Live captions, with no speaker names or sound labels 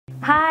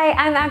Hi,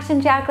 I'm Action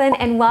Jacquelyn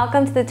and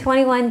welcome to the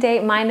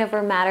 21-day Mind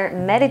Over Matter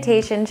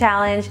Meditation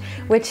Challenge,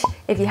 which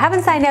if you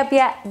haven't signed up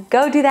yet,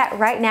 go do that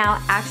right now,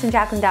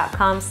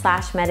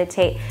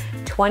 actionjacquelyn.com/meditate.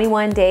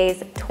 21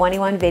 days,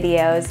 21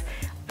 videos,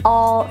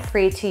 all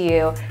free to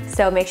you.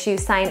 So make sure you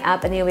sign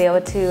up and you'll be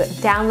able to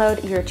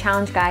download your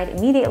challenge guide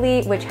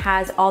immediately, which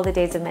has all the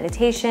days of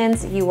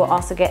meditations. You will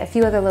also get a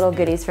few other little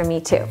goodies from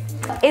me too.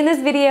 In this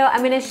video,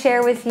 I'm gonna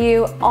share with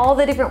you all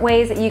the different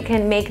ways that you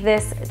can make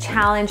this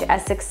challenge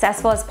as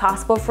successful as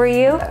possible for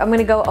you. I'm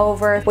gonna go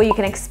over what you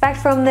can expect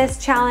from this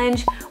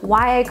challenge,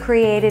 why I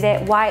created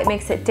it, why it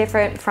makes it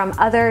different from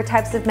other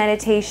types of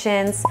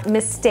meditations,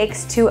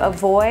 mistakes to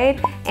avoid,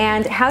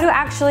 and how to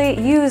actually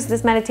use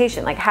this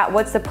meditation. Like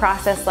what's the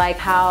process like,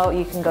 how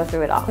you can go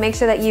through it all. Make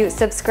sure that you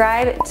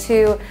subscribe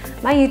to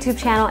my YouTube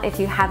channel if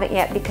you haven't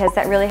yet, because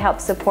that really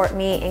helps support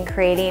me in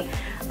creating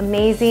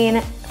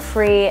amazing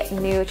free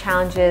new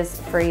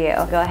challenges for you.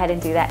 Go ahead and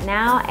do that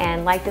now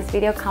and like this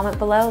video, comment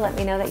below, let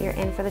me know that you're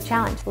in for the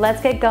challenge.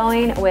 Let's get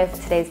going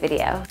with today's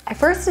video. I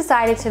first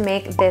decided to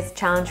make this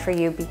challenge for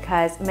you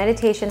because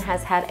meditation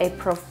has had a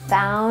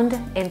profound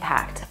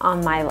impact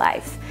on my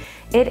life.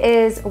 It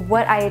is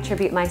what I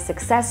attribute my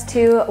success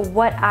to,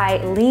 what I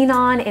lean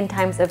on in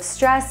times of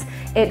stress.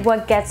 It's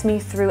what gets me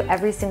through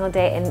every single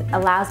day and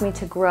allows me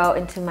to grow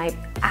into my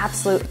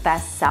absolute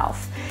best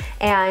self.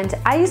 And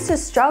I used to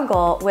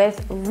struggle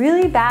with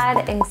really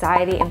bad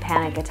anxiety and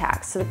panic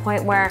attacks to the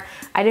point where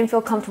I didn't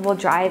feel comfortable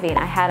driving.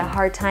 I had a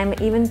hard time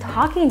even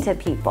talking to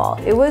people.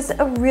 It was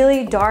a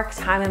really dark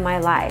time in my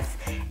life.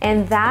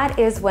 And that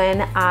is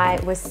when I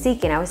was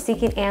seeking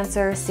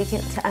answers, seeking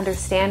to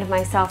understand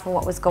myself and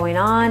what was going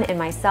on in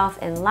myself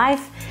in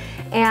life.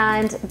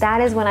 And that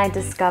is when I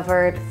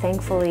discovered,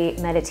 thankfully,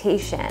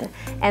 meditation.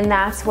 And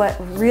that's what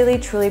really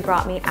truly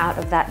brought me out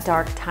of that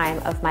dark time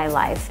of my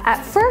life.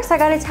 At first, I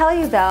gotta tell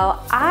you though,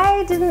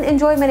 I didn't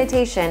enjoy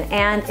meditation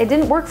and it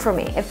didn't work for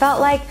me. It felt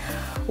like,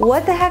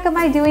 what the heck am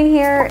I doing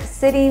here,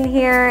 sitting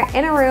here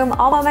in a room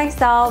all by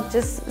myself,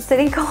 just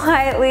sitting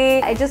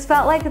quietly. I just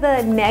felt like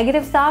the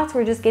negative thoughts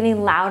were just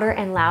getting louder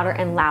and louder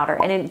and louder,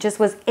 and it just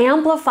was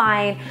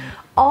amplifying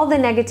all the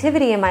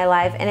negativity in my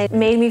life, and it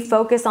made me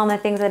focus on the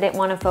things I didn't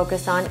want to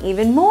focus on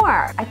even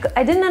more.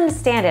 I didn't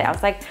understand it. I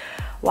was like,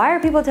 why are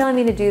people telling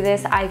me to do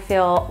this? I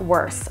feel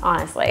worse,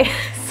 honestly.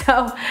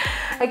 So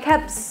I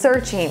kept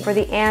searching for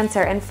the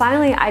answer, and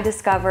finally I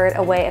discovered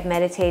a way of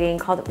meditating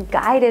called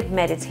guided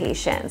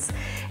meditations.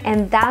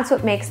 And that's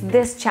what makes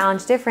this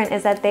challenge different,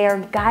 is that they are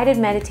guided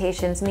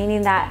meditations,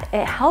 meaning that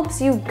it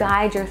helps you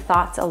guide your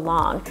thoughts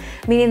along,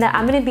 meaning that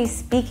I'm gonna be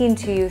speaking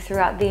to you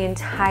throughout the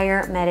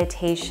entire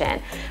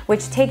meditation,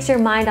 which takes your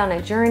mind on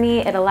a journey.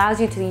 It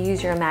allows you to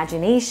use your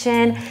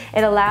imagination.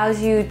 It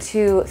allows you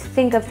to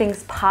think of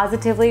things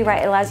positively,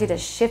 right? It allows you to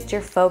shift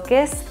your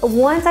focus.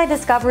 Once I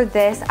discovered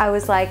this, I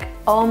was like,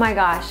 oh my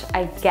gosh,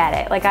 I get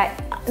it. Like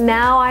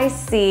now I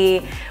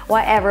see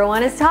what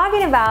everyone is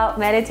talking about,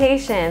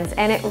 meditations,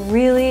 and it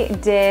really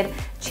did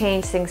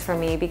change things for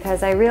me,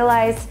 because I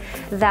realized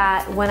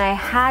that when I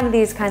had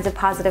these kinds of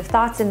positive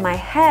thoughts in my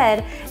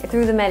head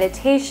through the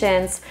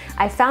meditations,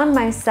 I found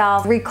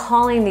myself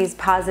recalling these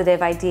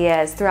positive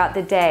ideas throughout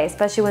the day,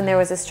 especially when there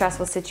was a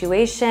stressful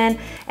situation,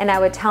 and I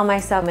would tell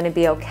myself, I'm gonna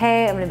be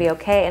okay, I'm gonna be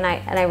okay, and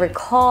I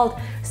recalled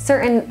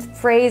certain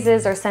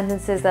phrases or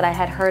sentences that I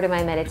had heard in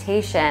my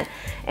meditation.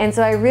 And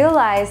so I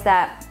realized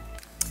that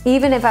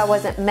even if I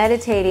wasn't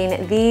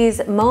meditating,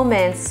 these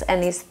moments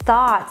and these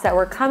thoughts that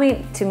were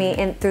coming to me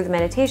through the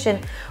meditation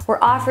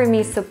were offering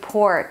me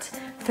support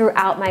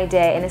throughout my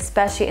day, and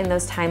especially in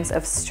those times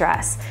of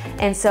stress.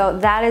 And so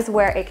that is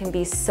where it can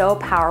be so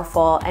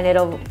powerful, and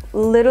it'll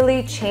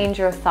literally change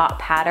your thought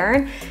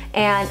pattern,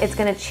 and it's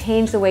gonna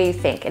change the way you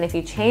think. And if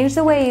you change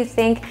the way you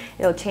think,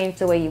 it'll change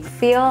the way you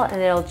feel,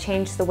 and it'll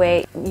change the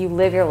way you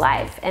live your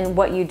life and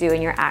what you do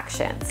in your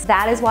actions.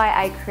 That is why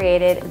I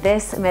created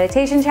this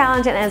meditation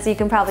challenge, and as you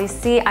can probably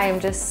see, I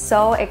am just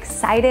so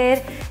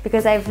excited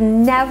because I've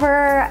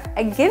never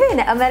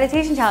given a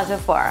meditation challenge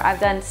before. I've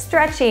done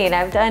stretching,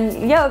 I've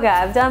done yoga,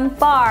 I've done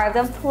barre, I've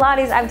done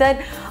Pilates, I've done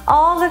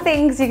all the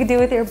things you can do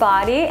with your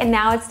body, and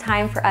now it's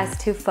time for us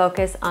to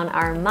focus on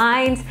our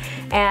minds.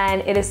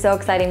 And it is so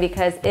exciting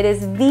because it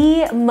is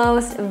the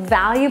most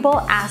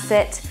valuable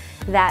asset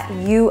that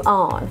you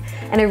own.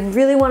 And I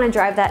really want to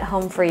drive that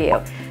home for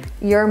you.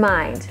 Your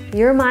mind.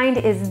 Your mind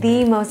is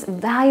the most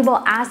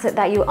valuable asset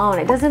that you own.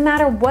 It doesn't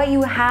matter what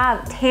you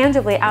have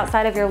tangibly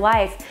outside of your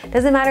life. It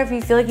doesn't matter if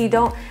you feel like you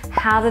don't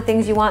have the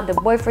things you want, the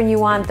boyfriend you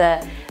want,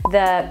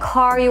 the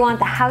car you want,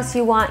 the house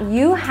you want.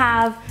 You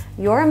have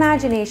your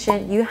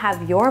imagination, you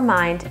have your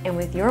mind, and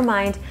with your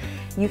mind,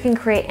 you can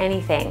create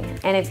anything.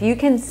 And if you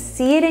can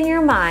see it in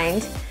your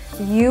mind,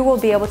 you will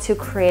be able to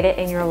create it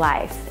in your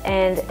life.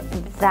 And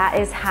that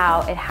is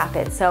how it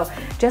happens. So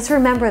just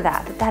remember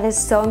that is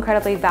so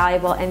incredibly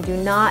valuable, and do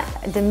not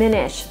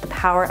diminish the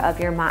power of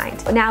your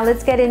mind. Now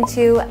let's get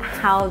into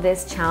how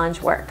this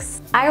challenge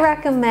works. I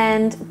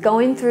recommend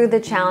going through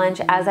the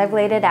challenge as I've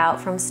laid it out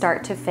from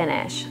start to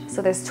finish.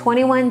 So there's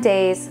 21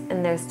 days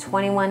and there's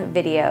 21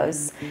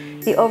 videos.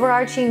 The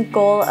overarching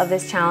goal of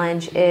this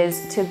challenge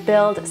is to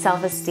build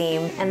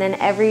self-esteem, and then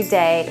every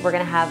day we're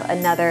gonna have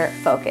another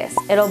focus.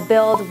 It'll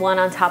build one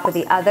on top of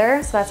the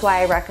other, so that's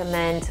why I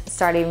recommend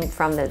starting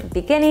from the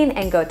beginning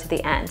and go to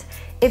the end.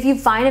 If you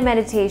find a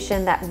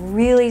meditation that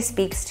really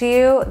speaks to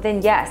you,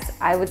 then yes,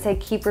 I would say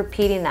keep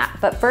repeating that.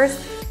 But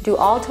first, do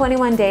all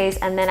 21 days,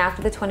 and then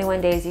after the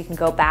 21 days, you can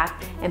go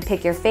back and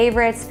pick your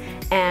favorites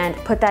and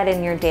put that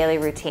in your daily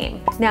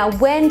routine. Now,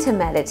 when to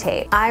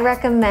meditate? I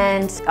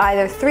recommend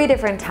either 3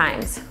 different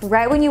times.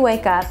 Right when you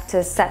wake up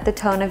to set the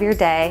tone of your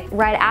day,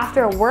 right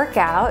after a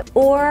workout,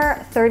 or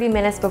 30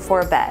 minutes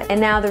before bed.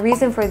 And now the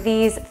reason for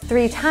these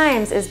 3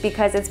 times is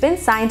because it's been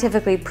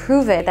scientifically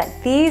proven that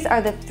these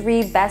are the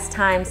 3 best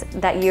times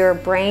that your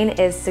brain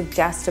is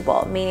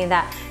suggestible, meaning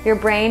that your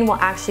brain will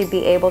actually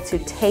be able to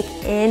take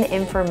in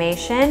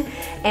information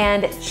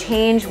and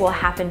change will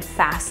happen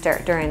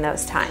faster during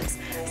those times.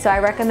 So I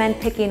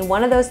recommend picking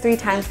one of those 3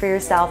 times for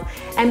yourself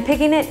and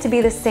picking it to be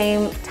the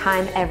same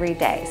time every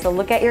day. So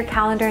look at your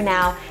calendar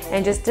now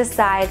and just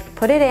decide,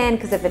 put it in,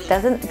 because if it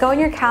doesn't go in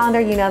your calendar,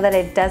 you know that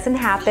it doesn't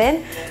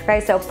happen,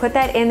 right? So put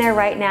that in there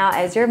right now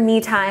as your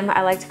me time,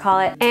 I like to call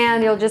it,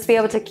 and you'll just be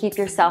able to keep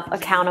yourself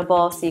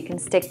accountable so you can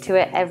stick to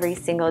it every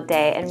single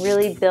day and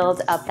really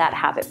build up that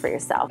habit for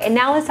yourself. And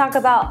now let's talk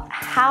about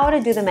how to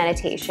do the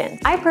meditation.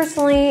 I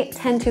personally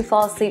tend to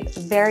fall asleep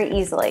very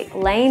easily.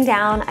 Laying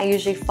down, I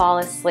usually fall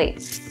asleep.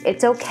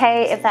 It's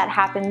okay if that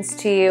happens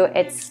to you.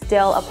 It's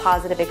still a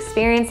positive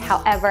experience.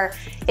 However,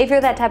 if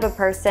you're that type of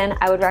person,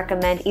 I would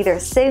recommend either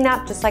sitting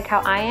up just like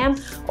how I am,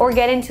 or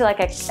get into like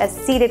a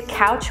seated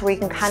couch where you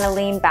can kind of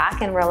lean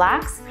back and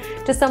relax,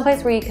 just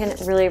someplace where you can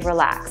really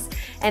relax.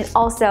 And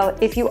also,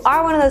 if you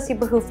are one of those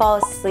people who fall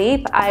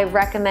asleep, I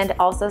recommend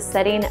also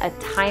setting a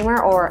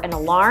timer or an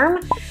alarm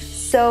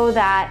so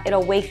that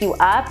it'll wake you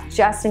up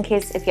just in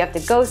case if you have to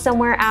go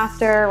somewhere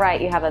after,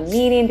 right? You have a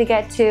meeting to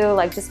get to,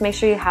 like just make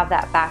sure you have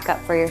that backup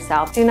for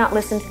yourself. Do not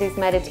listen to these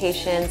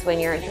meditations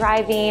when you're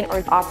driving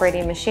or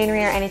operating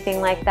machinery or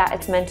anything like that.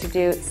 It's meant to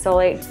do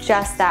solely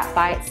just that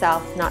by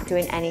itself, not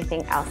doing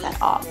anything else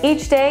at all.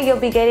 Each day you'll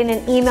be getting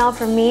an email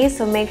from me,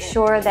 so make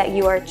sure that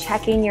you are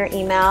checking your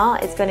email.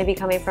 It's going to be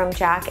coming from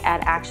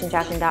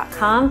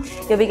jack@actionjacquelyn.com.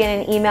 You'll be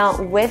getting an email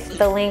with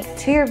the link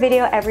to your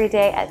video every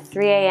day at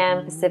 3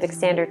 a.m. Pacific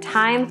Standard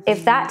Time.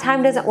 If that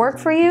time doesn't work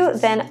for you,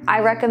 then I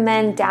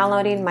recommend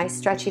downloading my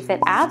Stretchy Fit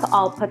app.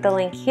 I'll put the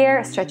link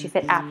here,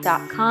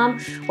 stretchyfitapp.com,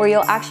 where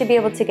you'll actually be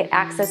able to get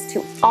access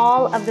to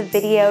all of the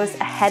videos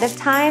ahead of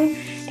time,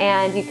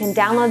 and you can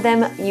download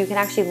them. You can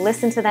actually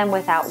listen to them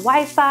without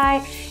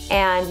Wi-Fi,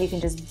 and you can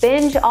just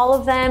binge all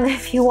of them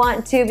if you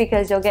want to,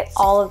 because you'll get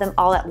all of them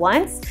all at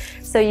once.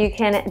 So you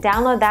can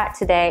download that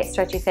today,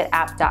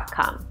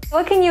 stretchyfitapp.com.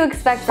 What can you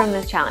expect from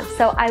this challenge?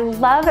 So I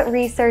love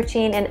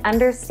researching and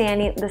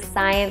understanding the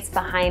science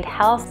behind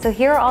health. So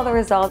here are all the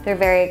results. They're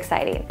very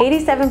exciting.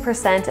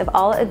 87% of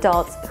all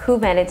adults who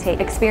meditate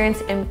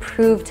experience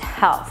improved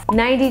health.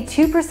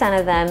 92%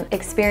 of them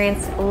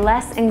experience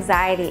less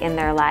anxiety in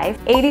their life.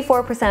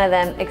 84% of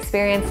them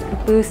experience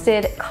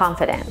boosted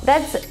confidence.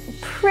 That's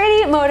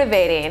pretty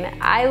motivating.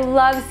 I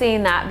love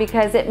seeing that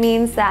because it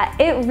means that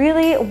it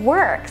really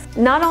works.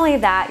 Not only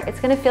that, it's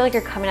gonna feel like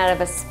you're coming out of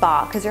a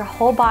spa because your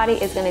whole body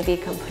is gonna be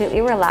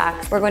completely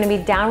relaxed. We're going to be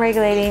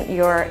down-regulating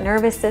your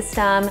nervous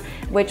system,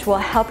 which will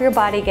help your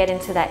body get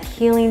into that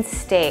healing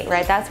state,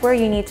 right? That's where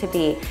you need to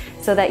be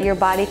so that your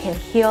body can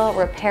heal,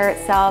 repair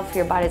itself.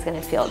 Your body's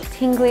gonna feel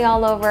tingly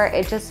all over.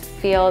 It just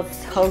feels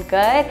so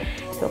good.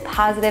 Feel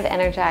positive,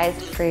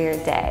 energized for your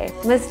day.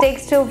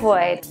 Mistakes to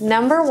avoid.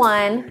 Number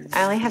 1,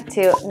 I only have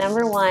 2.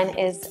 Number 1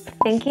 is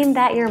thinking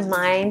that your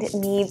mind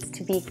needs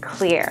to be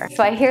clear.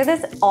 So I hear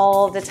this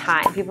all the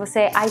time. People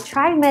say, I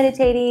tried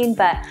meditating,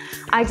 but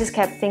I just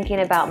kept thinking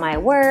about my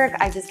work.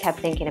 I just kept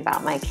thinking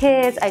about my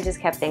kids. I just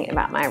kept thinking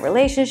about my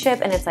relationship.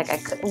 And it's like I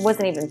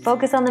wasn't even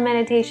focused on the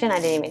meditation. I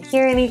didn't even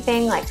hear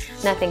anything, like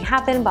nothing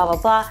happened, blah,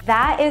 blah, blah.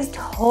 That is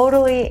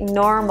totally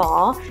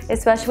normal,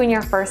 especially when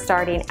you're first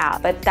starting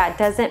out. But that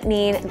doesn't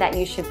mean that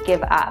you should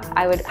give up.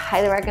 I would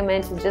highly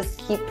recommend to just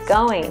keep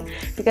going,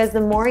 because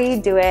the more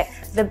you do it,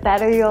 the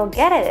better you'll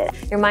get at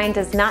it. Your mind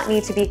does not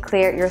need to be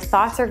clear. Your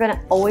thoughts are gonna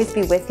always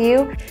be with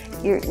you.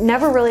 You're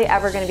never really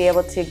ever gonna be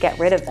able to get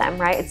rid of them,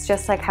 right? It's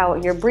just like how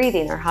you're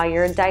breathing or how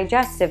your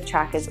digestive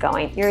tract is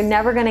going. You're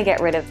never gonna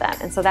get rid of them.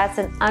 And so that's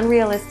an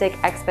unrealistic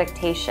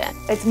expectation.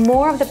 It's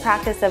more of the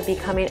practice of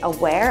becoming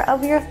aware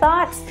of your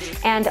thoughts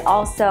and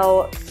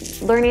also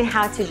learning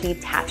how to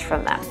detach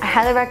from them. I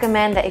highly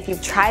recommend that if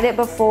you've tried it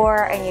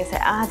before and you say,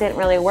 it didn't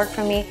really work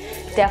for me,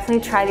 definitely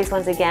try these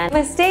ones again.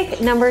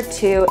 Mistake number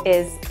 2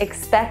 is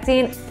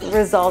expecting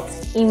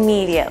results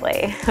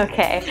immediately,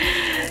 okay?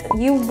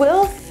 You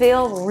will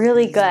feel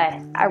really good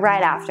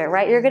right after,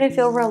 right? You're gonna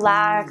feel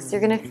relaxed,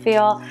 you're gonna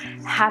feel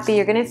happy,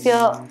 you're gonna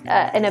feel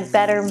in a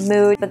better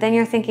mood, but then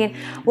you're thinking,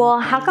 well,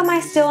 how come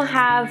I still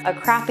have a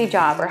crappy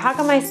job? Or how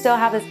come I still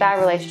have this bad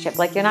relationship?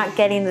 Like you're not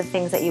getting the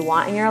things that you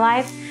want in your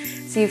life,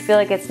 so you feel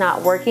like it's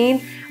not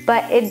working.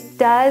 but it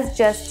does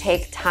just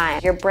take time.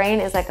 Your brain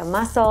is like a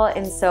muscle,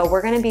 and so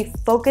we're gonna be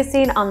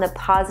focusing on the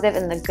positive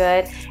and the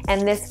good,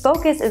 and this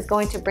focus is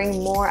going to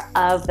bring more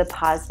of the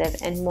positive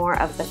and more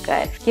of the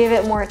good. Give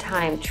it more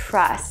time,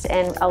 trust,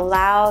 and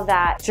allow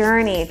that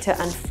journey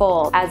to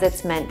unfold as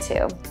it's meant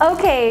to.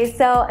 Okay,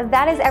 so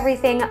that is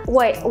everything.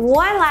 Wait,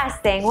 one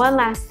last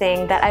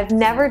thing that I've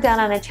never done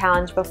on a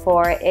challenge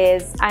before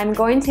is I'm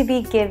going to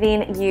be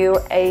giving you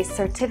a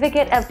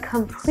certificate of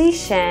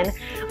completion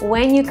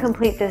when you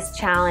complete this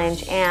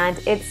challenge, and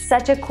it's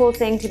such a cool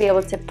thing to be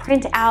able to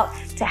print out,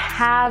 to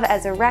have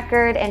as a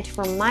record, and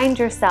to remind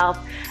yourself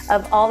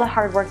of all the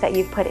hard work that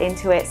you've put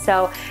into it.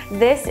 So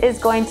this is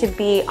going to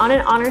be on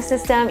an honor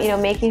system, you know,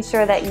 making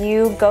sure that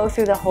you go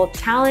through the whole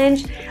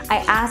challenge. I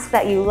ask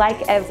that you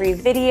like every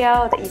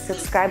video, that you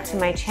subscribe to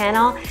my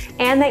channel,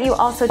 and that you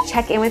also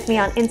check in with me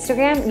on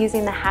Instagram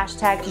using the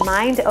hashtag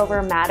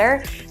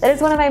 #MindOverMatter. That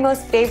is one of my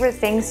most favorite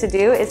things to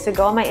do, is to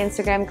go on my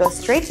Instagram, go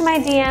straight to my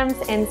DMs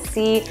and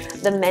see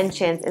the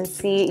mentions and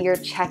see your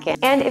check-in.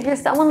 And if you're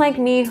someone like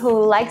me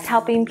who likes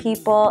helping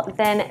people,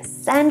 then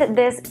send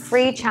this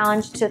free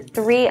challenge to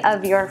 3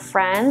 of your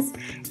friends,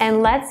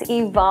 and let's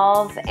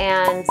evolve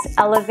and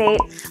elevate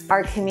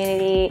our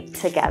community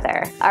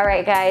together. All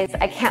right, guys,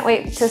 I can't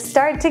wait to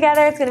start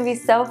together. It's gonna be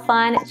so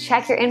fun.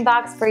 Check your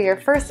inbox for your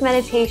first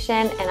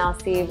meditation, and I'll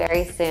see you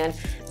very soon.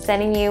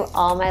 Sending you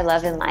all my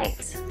love and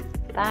light.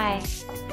 Bye.